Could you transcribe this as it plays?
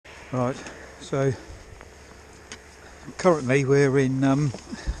Right, so currently we're in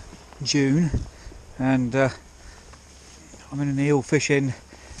June, and I'm in an eel fishing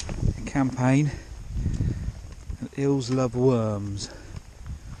campaign, and eels love worms.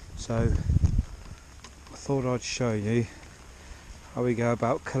 So I thought I'd show you how we go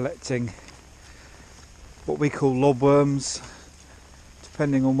about collecting what we call lobworms.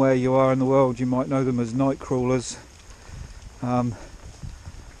 Depending on where you are in the world, you might know them as nightcrawlers,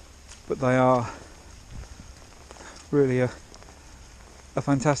 but they are really a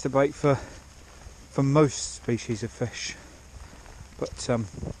fantastic bait for most species of fish. But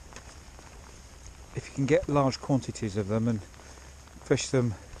if you can get large quantities of them and fish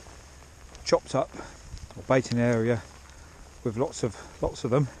them chopped up or bait an area with lots of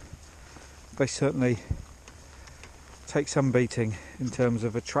them, they certainly take some beating in terms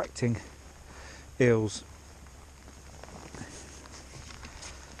of attracting eels.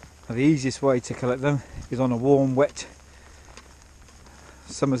 Now, the easiest way to collect them is on a warm, wet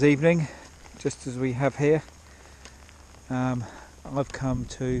summer's evening, just as we have here. I've come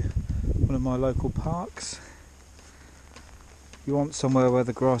to one of my local parks. You want somewhere where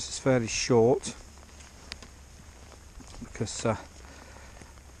the grass is fairly short, because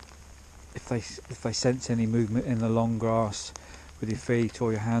if they sense any movement in the long grass with your feet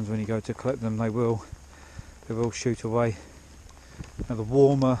or your hands when you go to collect them, they will shoot away. Now, the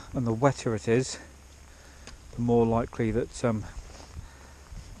warmer and the wetter it is, the more likely that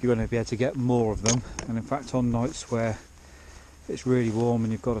you're going to be able to get more of them. And in fact, on nights where it's really warm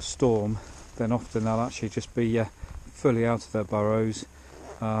and you've got a storm, then often they'll actually just be fully out of their burrows,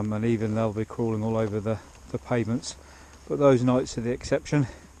 and even they'll be crawling all over the pavements. But those nights are the exception.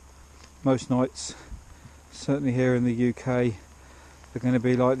 Most nights, certainly here in the UK, are going to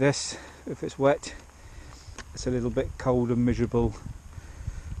be like this. If it's wet, it's a little bit cold and miserable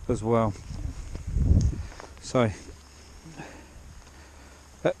as well. So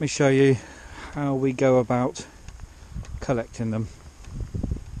let me show you how we go about collecting them.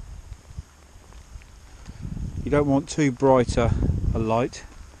 You don't want too bright a light,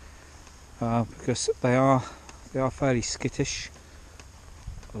 because they are fairly skittish.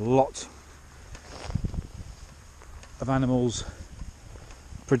 A lot of animals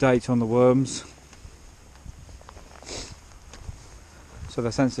predate on the worms, so they're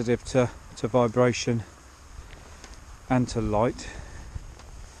sensitive to vibration and to light.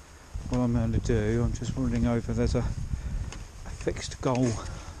 What I'm going to do, I'm just running over, there's a fixed gull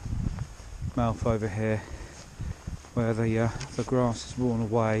mouth over here where the grass is worn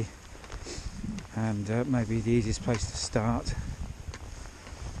away, and maybe the easiest place to start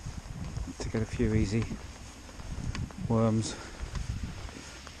to get a few easy worms.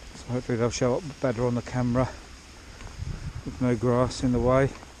 So hopefully they'll show up better on the camera with no grass in the way,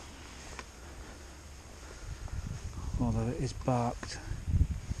 although it is barked.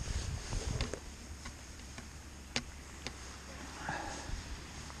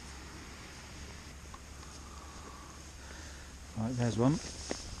 Right, there's one.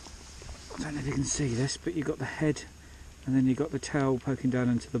 I don't know if you can see this, but you've got the head and then you've got the tail poking down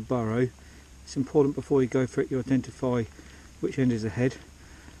into the burrow. It's important before you go for it you identify which end is the head,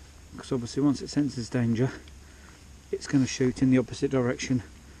 because obviously once it senses danger it's going to shoot in the opposite direction.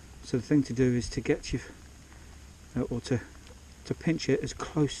 So the thing to do is to get you, or to pinch it as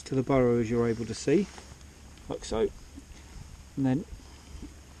close to the burrow as you're able to see, like so, and then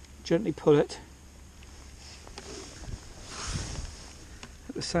gently pull it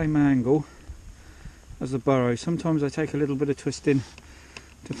at the same angle as the burrow. Sometimes they take a little bit of twisting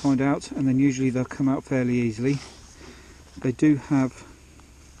to find out, and then usually they'll come out fairly easily. They do have,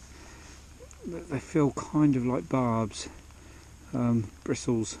 they feel kind of like barbs,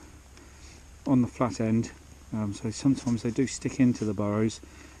 bristles on the flat end, so sometimes they do stick into the burrows,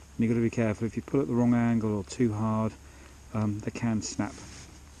 and you've got to be careful. If you pull at the wrong angle or too hard, they can snap.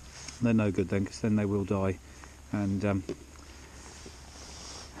 They're no good then, because then they will die, and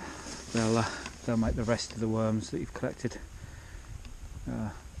they'll make the rest of the worms that you've collected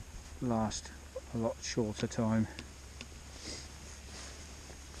last a lot shorter time.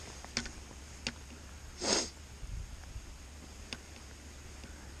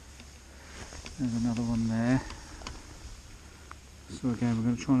 There's another one there. So again, we're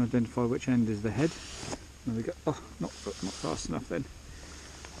going to try and identify which end is the head. There we go. Oh, not fast enough then.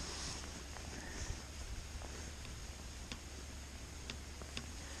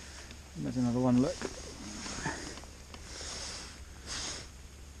 There's another one, look.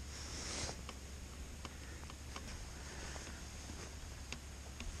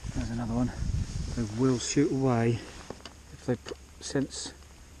 There's another one. They will shoot away if they sense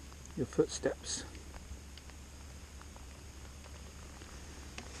your footsteps.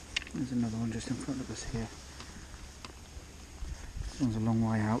 There's another one just in front of us here. This one's a long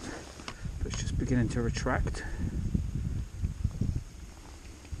way out, but it's just beginning to retract.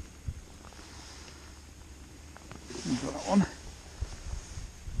 We've got that one.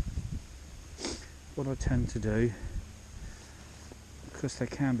 What I tend to do, because they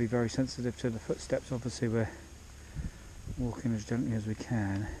can be very sensitive to the footsteps, obviously we're walking as gently as we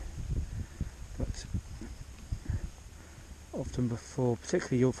can, but often before,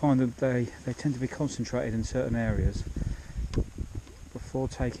 particularly you'll find that they tend to be concentrated in certain areas. Before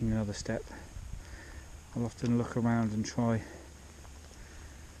taking another step, I'll often look around and try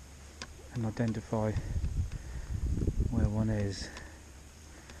and identify where one is.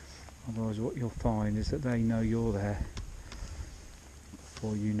 Otherwise what you'll find is that they know you're there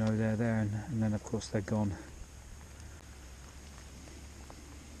before you know they're there, and then of course they're gone.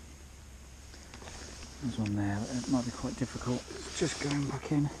 There's one there, it might be quite difficult. It's just going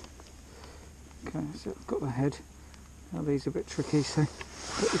back in. Okay, so I've got the head. Now these are a bit tricky, so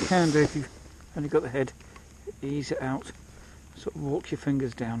what you can do if you've only got the head, ease it out, sort of walk your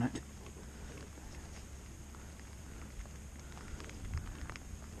fingers down it.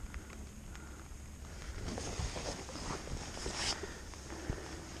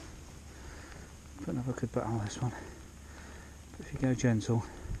 Put another good bat on this one. But if you go gentle,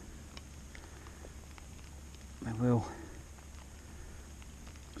 they will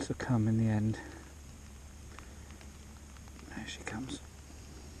succumb in the end. There she comes.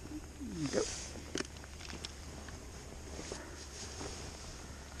 There you go.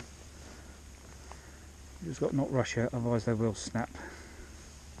 You just got to not rush it, otherwise they will snap.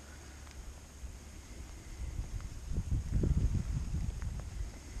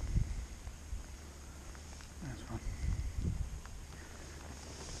 There's one.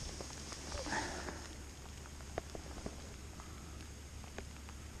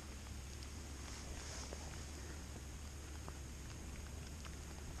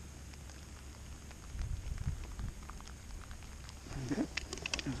 Okay,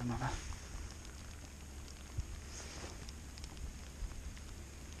 there's another.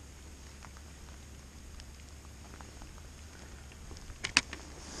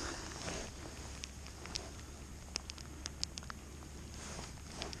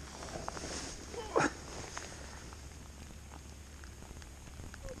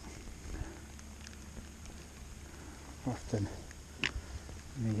 Often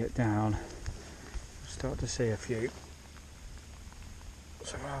when you get down, you'll start to see a few.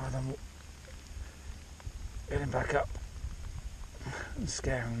 So rather than getting back up and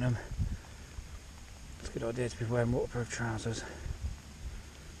scaring them, it's a good idea to be wearing waterproof trousers.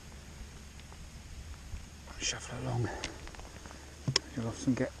 Shuffle along. You'll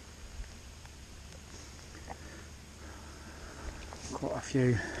often get quite a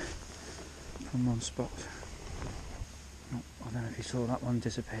few from one spot. I don't know if you saw that one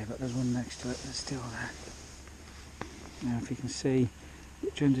disappear, but there's one next to it that's still there. Now if you can see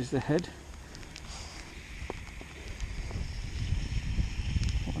which end is the head.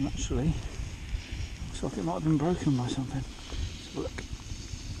 That one actually looks like it might have been broken by something. Let's have a look.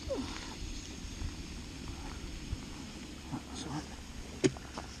 That's alright.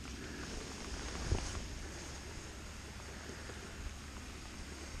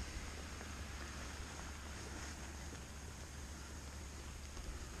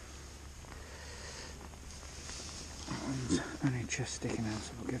 Only just sticking out,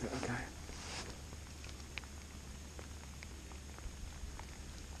 so we'll give it a go.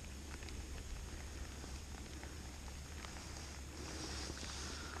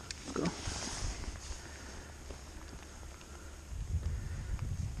 Go.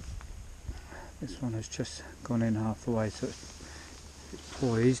 This one has just gone in half the way, so it's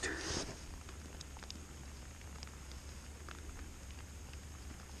poised.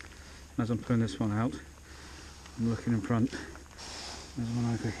 As I'm pulling this one out, I'm looking in front. There's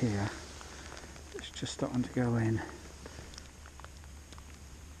one over here. It's just starting to go in.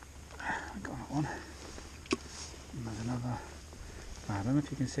 I got that one. And there's another. I don't know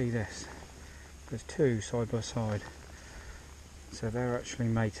if you can see this. There's two side by side. So they're actually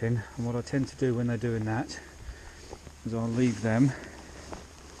mating. And what I tend to do when they're doing that is I'll leave them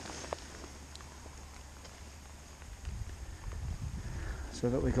so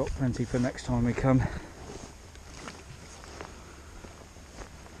that we've got plenty for next time we come.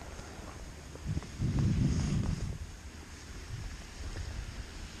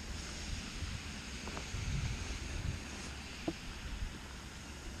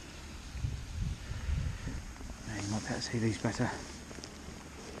 You might better see these better.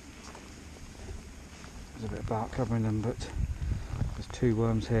 there's a bit of bark covering them, but there's 2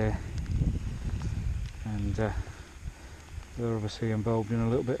 worms here, and they're obviously involved in a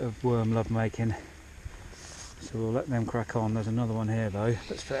little bit of worm love making, so we'll let them crack on. There's another one here though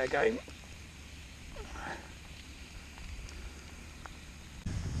that's fair game.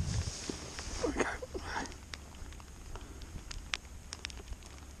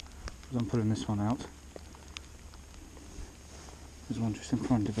 I'm pulling this one out. There's one just in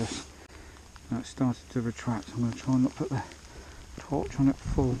front of us. Now it's started to retract. I'm going to try and not put the torch on it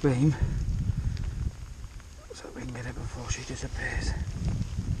full beam so we can get it before she disappears.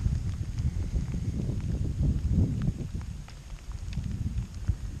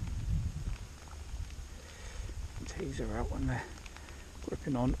 Tease her out when they're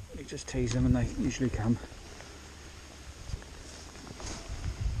gripping on. You just tease them and they usually come.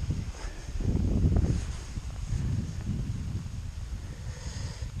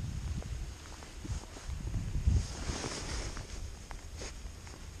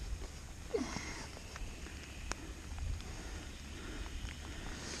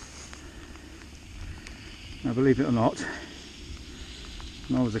 Now, believe it or not,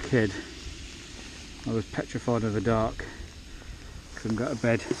 when I was a kid, I was petrified of the dark. Couldn't go to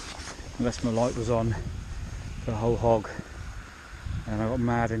bed unless my light was on for the whole hog, and I got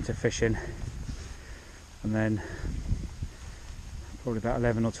mad into fishing. And then, probably about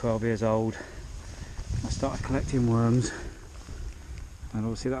 11 or 12 years old, I started collecting worms, and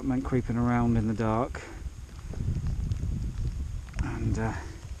obviously that meant creeping around in the dark. And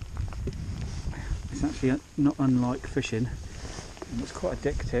it's actually not unlike fishing, and it's quite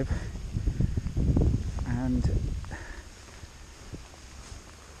addictive, and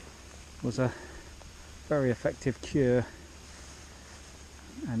was a very effective cure.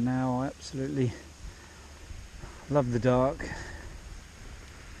 And now I absolutely love the dark,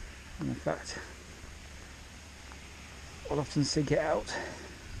 and in fact I'll often seek it out.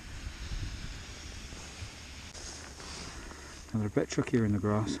 Now they're a bit trickier in the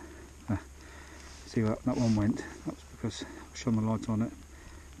grass. See that one went, that was because I shone the light on it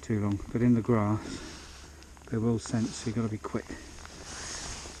too long, but in the grass they will sense, so you've got to be quick.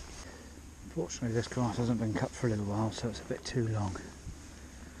 Unfortunately this grass hasn't been cut for a little while, so it's a bit too long.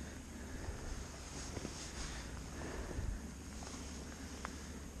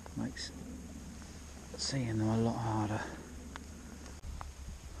 Makes seeing them a lot harder.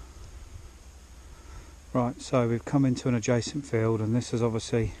 Right, so we've come into an adjacent field, and this has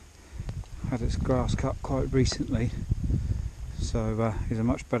obviously had its grass cut quite recently, so is a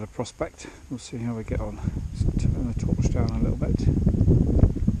much better prospect. We'll see how we get on. Let's turn the torch down a little bit. Okay,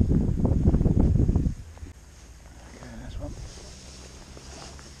 there's one.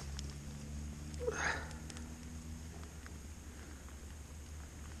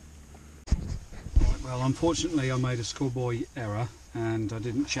 Right, well, unfortunately I made a schoolboy error, and I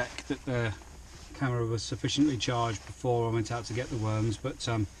didn't check that the camera was sufficiently charged before I went out to get the worms, but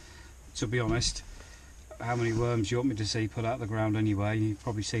to be honest, how many worms you want me to see put out the ground anyway? You've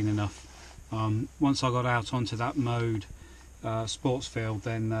probably seen enough. Once I got out onto that mode sports field,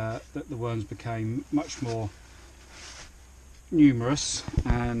 then the worms became much more numerous,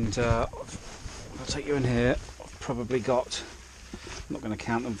 and I'll take you in here. I've probably got, I'm not going to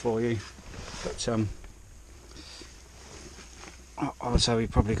count them for you, but I would say we've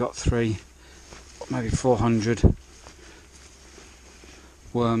probably got 3, maybe 400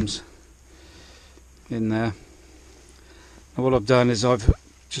 worms in there. And what I've done is I've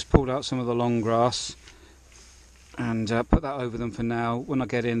just pulled out some of the long grass and put that over them for now. When I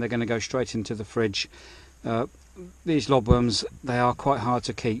get in, they're going to go straight into the fridge. These lobworms, they are quite hard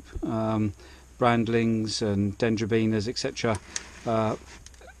to keep. Brandlings and dendrobinas, etc.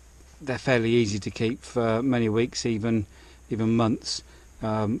 They're fairly easy to keep for many weeks, even months.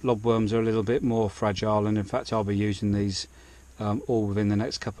 Lobworms are a little bit more fragile, and in fact I'll be using these all within the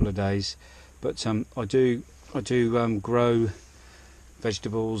next couple of days. But I do grow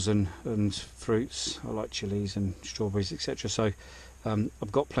vegetables and fruits. I like chilies and strawberries, etc. So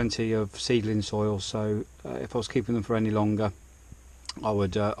I've got plenty of seedling soil. So if I was keeping them for any longer, I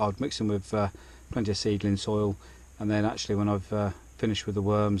would mix them with plenty of seedling soil, and then actually when I've finished with the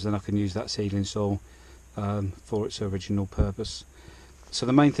worms, then I can use that seedling soil for its original purpose. So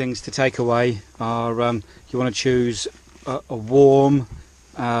the main things to take away are you want to choose a warm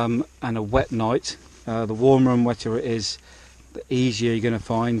and a wet night. The warmer and wetter it is, the easier you're going to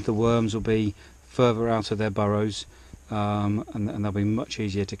find the worms will be further out of their burrows, and they'll be much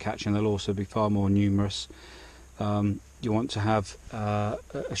easier to catch, and they'll also be far more numerous. You want to have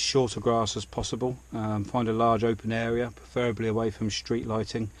as short a grass as possible. Find a large open area, preferably away from street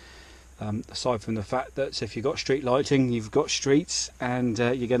lighting. Aside from the fact that if you've got street lighting, you've got streets, and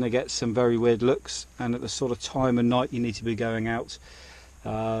you're going to get some very weird looks, and at the sort of time of night you need to be going out,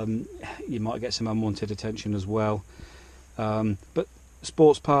 you might get some unwanted attention as well. But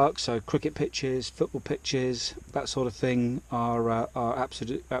sports parks, so cricket pitches, football pitches, that sort of thing are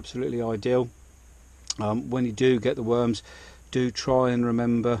absolutely ideal. When you do get the worms, do try and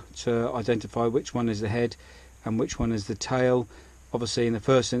remember to identify which one is the head and which one is the tail. Obviously in the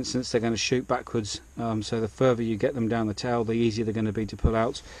first instance they're going to shoot backwards, so the further you get them down the tail, the easier they're going to be to pull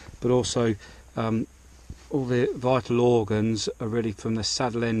out. But also all the vital organs are really from the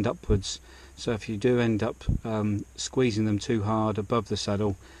saddle end upwards, so if you do end up squeezing them too hard above the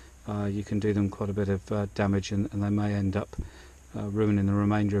saddle, you can do them quite a bit of damage, and they may end up ruining the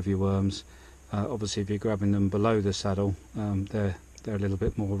remainder of your worms. Obviously if you're grabbing them below the saddle, they're a little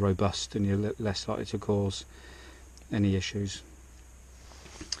bit more robust and you're less likely to cause any issues.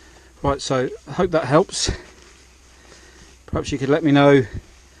 Right, so I hope that helps. Perhaps you could let me know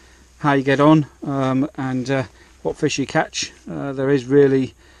how you get on, and what fish you catch. There is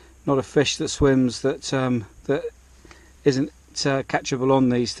really not a fish that swims that isn't catchable on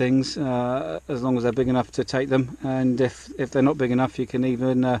these things, as long as they're big enough to take them, and if they're not big enough you can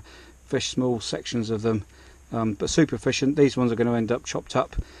even fish small sections of them, but super efficient. These ones are going to end up chopped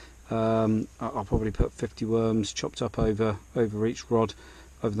up. I'll probably put 50 worms chopped up over each rod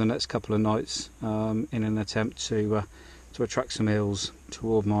over the next couple of nights, in an attempt to attract some eels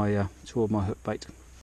toward my hook bait.